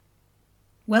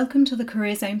Welcome to the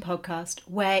Career Zone podcast,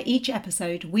 where each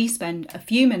episode we spend a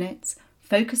few minutes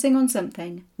focusing on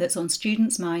something that's on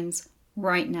students' minds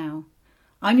right now.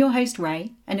 I'm your host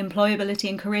Ray, an employability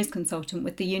and careers consultant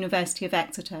with the University of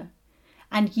Exeter.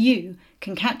 And you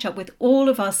can catch up with all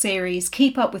of our series,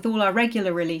 keep up with all our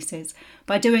regular releases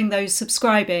by doing those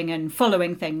subscribing and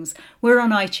following things. We're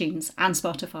on iTunes and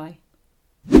Spotify.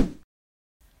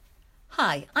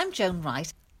 Hi, I'm Joan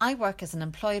Wright. I work as an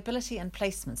employability and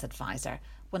placements advisor,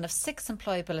 one of 6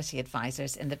 employability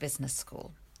advisors in the business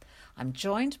school. I'm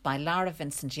joined by Lara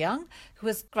Vincent-Young, who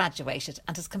has graduated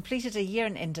and has completed a year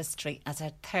in industry as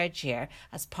her 3rd year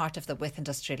as part of the With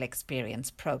Industrial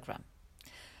Experience programme.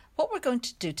 What we're going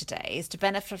to do today is to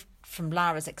benefit from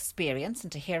Lara's experience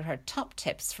and to hear her top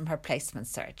tips from her placement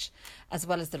search, as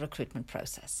well as the recruitment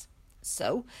process.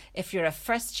 So, if you're a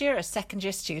 1st year or 2nd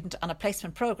year student on a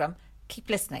placement programme, keep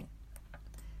listening.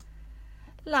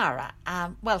 Lara,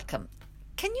 welcome.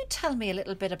 Can you tell me a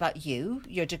little bit about you,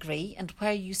 your degree, and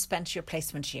where you spent your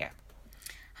placement year?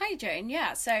 Hi Joan,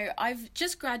 so I've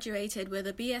just graduated with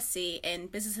a BSc in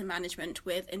Business and Management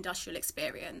with Industrial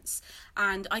Experience,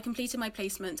 and I completed my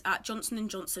placement at Johnson &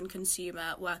 Johnson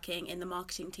Consumer working in the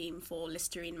marketing team for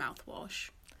Listerine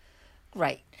mouthwash.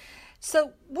 Great.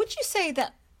 So would you say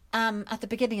that at the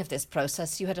beginning of this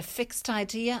process you had a fixed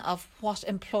idea of what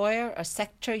employer or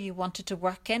sector you wanted to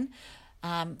work in,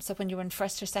 so when you were in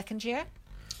 1st or 2nd year?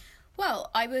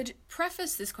 Well, I would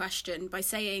preface this question by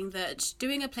saying that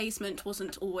doing a placement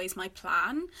wasn't always my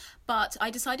plan, but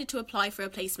I decided to apply for a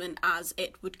placement as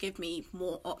it would give me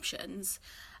more options.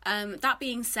 That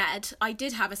being said, I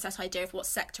did have a set idea of what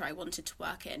sector I wanted to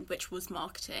work in, which was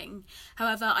marketing.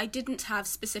 However, I didn't have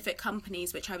specific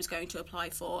companies which I was going to apply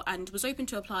for and was open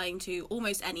to applying to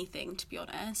almost anything, to be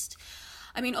honest.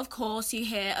 I mean, of course, you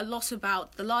hear a lot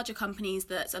about the larger companies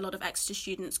that a lot of Exeter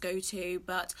students go to,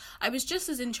 but I was just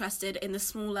as interested in the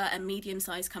smaller and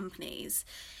medium-sized companies.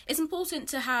 It's important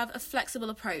to have a flexible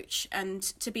approach and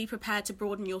to be prepared to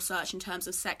broaden your search in terms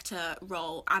of sector,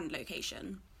 role and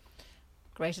location.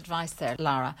 Great advice there,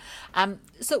 Lara.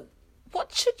 So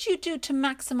what should you do to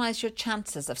maximise your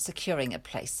chances of securing a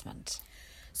placement?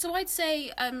 So I'd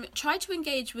say try to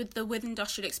engage with the With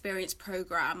Industrial Experience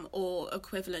programme or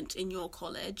equivalent in your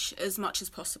college as much as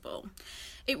possible.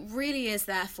 It really is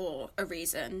there for a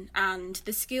reason, and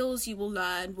the skills you will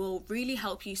learn will really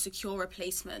help you secure a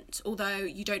placement, although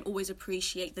you don't always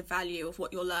appreciate the value of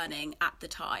what you're learning at the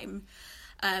time.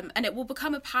 And it will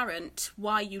become apparent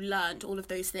why you learned all of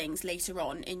those things later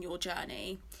on in your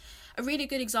journey. A really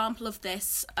good example of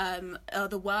this are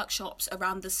the workshops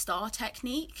around the STAR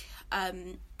technique.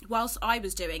 Whilst I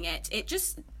was doing it, it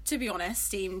just, to be honest,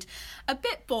 seemed a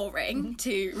bit boring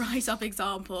to write up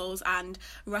examples and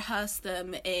rehearse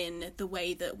them in the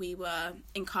way that we were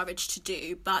encouraged to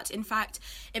do. But in fact,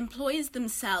 employers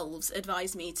themselves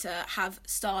advised me to have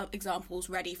STAR examples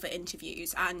ready for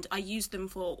interviews, and I used them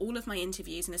for all of my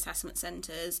interviews in assessment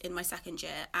centres in my 2nd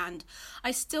year, and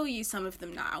I still use some of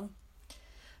them now.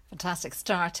 Fantastic.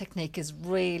 STAR technique is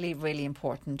really, really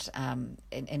important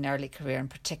in early career in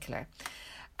particular.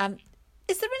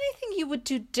 Is there anything you would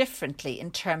do differently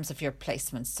in terms of your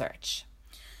placement search?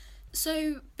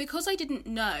 So because I didn't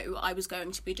know I was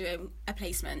going to be doing a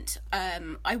placement,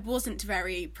 I wasn't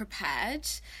very prepared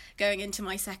going into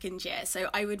my 2nd year. So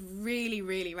I would really,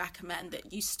 really recommend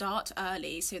that you start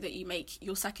early so that you make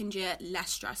your 2nd year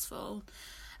less stressful.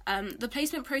 The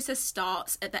placement process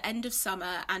starts at the end of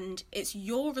summer, and it's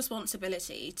your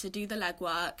responsibility to do the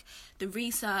legwork, the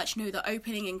research, know the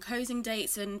opening and closing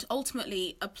dates, and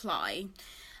ultimately apply.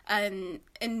 In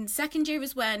 2nd year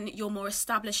is when you're more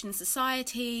established in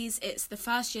societies. It's the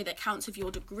 1st year that counts with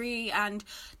your degree, and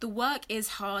the work is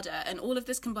harder, and all of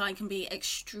this combined can be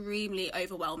extremely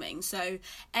overwhelming. So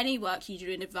any work you do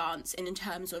in advance in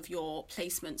terms of your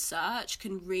placement search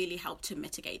can really help to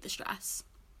mitigate the stress.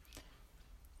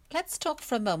 Let's talk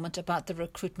for a moment about the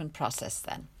recruitment process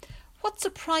then. What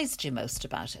surprised you most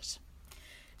about it?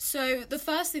 So the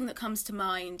first thing that comes to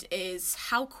mind is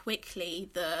how quickly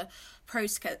the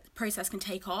process can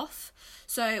take off.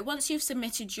 So once you've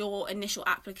submitted your initial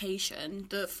application,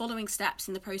 the following steps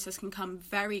in the process can come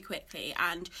very quickly,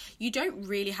 and you don't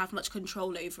really have much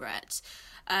control over it.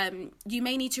 You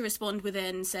may need to respond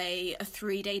within, say, a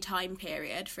 3-day time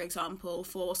period, for example,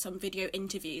 for some video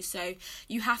interviews. So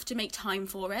you have to make time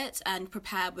for it and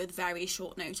prepare with very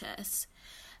short notice.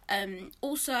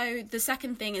 Also, the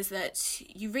second thing is that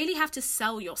you really have to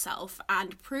sell yourself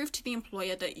and prove to the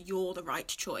employer that you're the right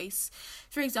choice.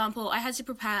 For example, I had to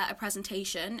prepare a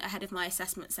presentation ahead of my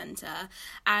assessment centre,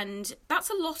 and that's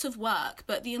a lot of work,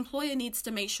 but the employer needs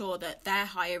to make sure that they're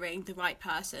hiring the right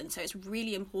person. So it's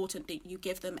really important that you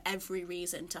give them every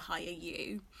reason to hire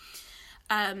you.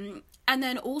 And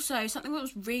then also something that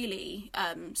was really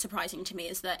surprising to me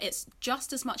is that it's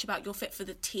just as much about your fit for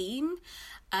the team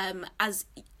as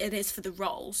it is for the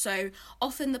role. So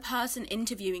often the person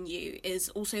interviewing you is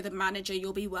also the manager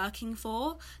you'll be working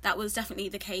for. That was definitely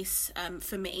the case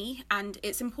for me. And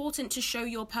it's important to show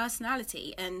your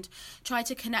personality and try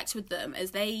to connect with them,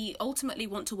 as they ultimately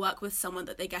want to work with someone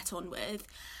that they get on with.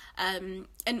 And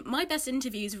my best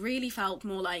interviews really felt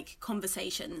more like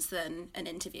conversations than an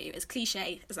interview, as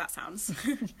cliche as that sounds.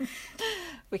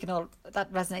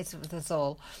 That resonates with us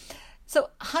all. So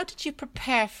how did you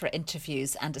prepare for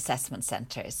interviews and assessment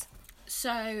centres?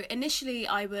 So initially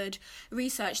I would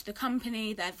research the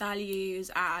company, their values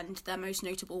and their most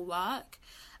notable work.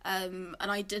 And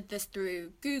I did this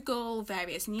through Google,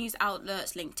 various news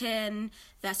outlets, LinkedIn,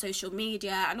 their social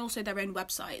media, and also their own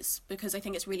websites, because I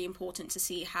think it's really important to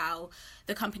see how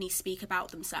the companies speak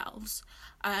about themselves.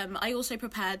 I also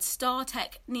prepared STAR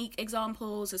technique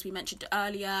examples, as we mentioned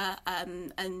earlier,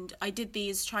 and I did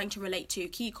these trying to relate to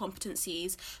key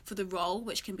competencies for the role,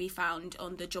 which can be found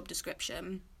on the job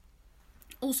description.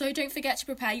 Also, don't forget to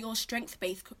prepare your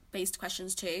strength-based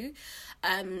questions too.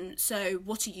 So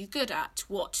what are you good at?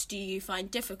 What do you find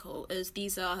difficult? As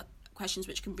these are questions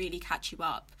which can really catch you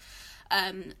up.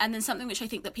 And then something which I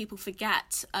think that people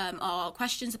forget are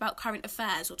questions about current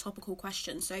affairs or topical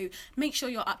questions. So make sure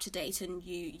you're up to date and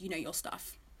you know your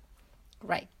stuff.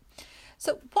 Right.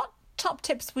 So what top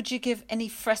tips would you give any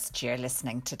first year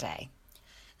listening today?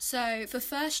 So for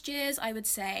first years, I would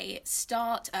say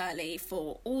start early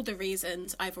for all the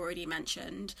reasons I've already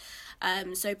mentioned.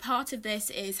 So part of this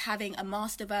is having a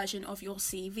master version of your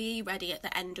CV ready at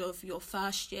the end of your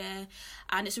first year.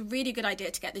 And it's a really good idea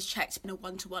to get this checked in a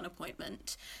one-to-one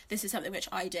appointment. This is something which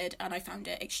I did and I found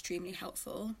it extremely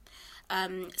helpful.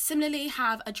 Similarly,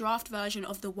 have a draft version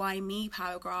of the Why Me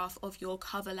paragraph of your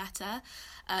cover letter.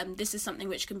 This is something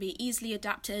which can be easily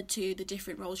adapted to the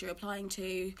different roles you're applying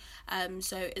to.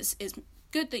 So it's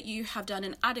good that you have done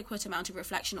an adequate amount of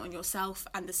reflection on yourself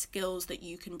and the skills that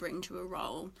you can bring to a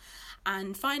role.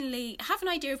 And finally, have an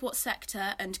idea of what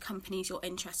sector and companies you're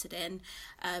interested in.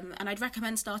 And I'd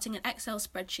recommend starting an Excel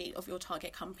spreadsheet of your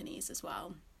target companies as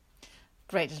well.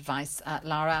 Great advice,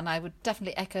 Lara, and I would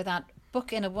definitely echo that.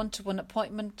 Book in a one-to-one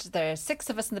appointment. There are 6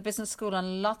 of us in the business school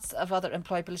and lots of other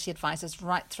employability advisors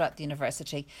right throughout the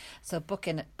university. So book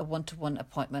in a one-to-one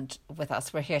appointment with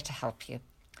us. We're here to help you.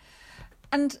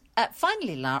 And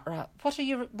finally, Lara, what are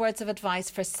your words of advice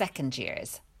for second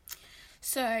years?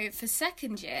 So for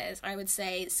second years, I would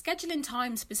say schedule in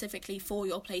time specifically for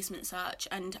your placement search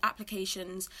and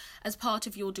applications as part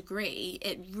of your degree.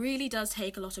 It really does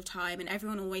take a lot of time, and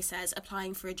everyone always says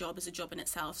applying for a job is a job in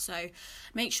itself. So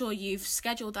make sure you've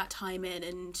scheduled that time in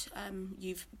and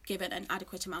you've given an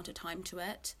adequate amount of time to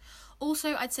it.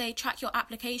 Also, I'd say track your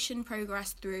application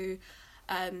progress through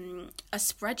a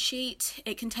spreadsheet.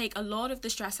 It can take a lot of the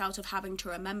stress out of having to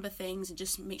remember things and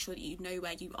just make sure that you know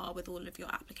where you are with all of your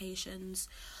applications.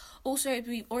 Also, as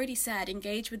we've already said,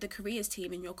 engage with the careers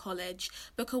team in your college.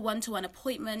 Book a one-to-one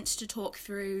appointment to talk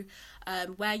through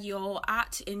where you're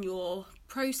at in your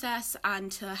process and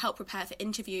to help prepare for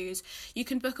interviews. You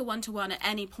can book a one-to-one at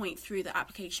any point through the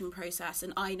application process,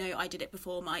 and I know I did it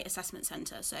before my assessment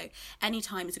centre, so any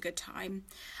time is a good time.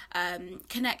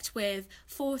 Connect with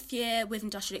fourth year with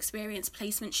industrial experience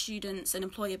placement students and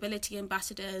employability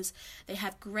ambassadors. They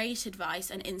have great advice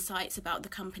and insights about the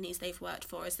companies they've worked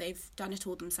for, as they've done it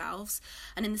all themselves.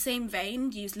 And in the same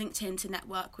vein, use LinkedIn to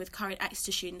network with current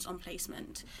Exeter students on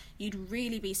placement. You'd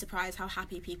really be surprised how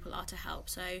happy people are to help.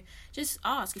 So just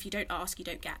ask. If you don't ask, you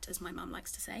don't get, as my mum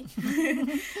likes to say.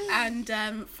 And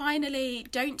finally,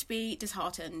 don't be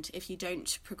disheartened if you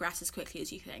don't progress as quickly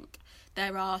as you think.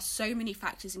 There are so many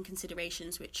factors and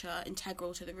considerations which are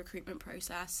integral to the recruitment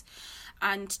process.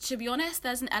 And to be honest,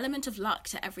 there's an element of luck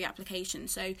to every application,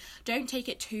 so don't take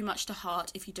it too much to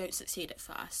heart if you don't succeed at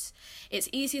first. It's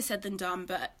easier said than done,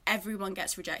 but everyone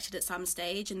gets rejected at some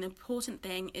stage, and the important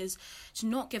thing is to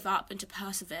not give up and to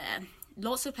persevere.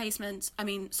 Lots of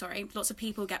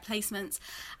people get placements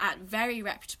at very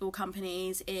reputable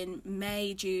companies in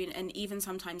May, June, and even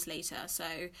sometimes later.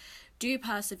 So do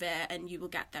persevere and you will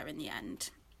get there in the end.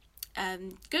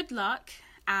 Good luck,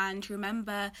 and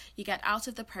remember, you get out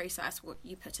of the process what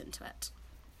you put into it.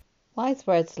 Wise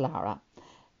words, Lara.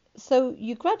 So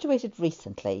you graduated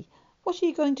recently. What are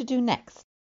you going to do next?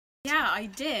 Yeah, I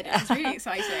did. It was really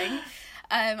exciting.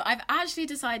 I've actually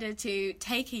decided to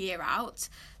take a year out.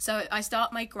 So I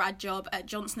start my grad job at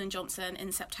Johnson & Johnson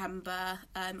in September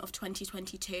of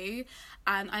 2022.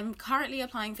 And I'm currently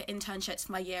applying for internships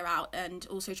for my year out and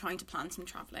also trying to plan some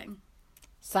travelling.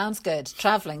 Sounds good.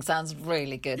 Travelling sounds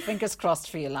really good. Fingers crossed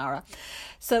for you, Lara.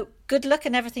 So good luck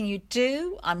in everything you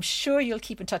do. I'm sure you'll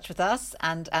keep in touch with us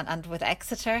and with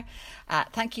Exeter.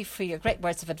 Thank you for your great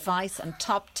words of advice and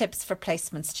top tips for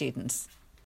placement students.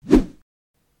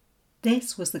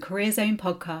 This was the Career Zone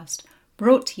podcast,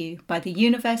 brought to you by the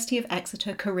University of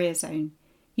Exeter Career Zone.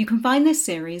 You can find this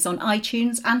series on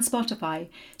iTunes and Spotify,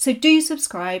 so do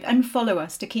subscribe and follow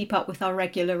us to keep up with our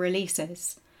regular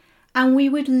releases. And we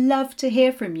would love to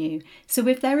hear from you, so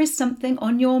if there is something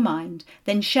on your mind,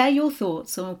 then share your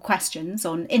thoughts or questions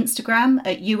on Instagram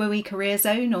at UOE Career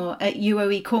Zone or at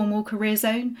UOE Cornwall Career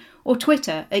Zone, or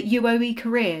Twitter at UOE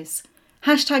Careers.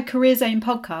 #Career Zone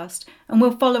Podcast, and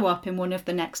we'll follow up in one of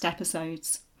the next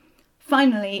episodes.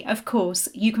 Finally, of course,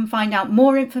 you can find out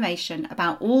more information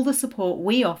about all the support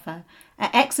we offer at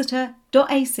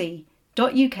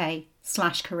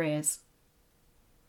exeter.ac.uk/careers.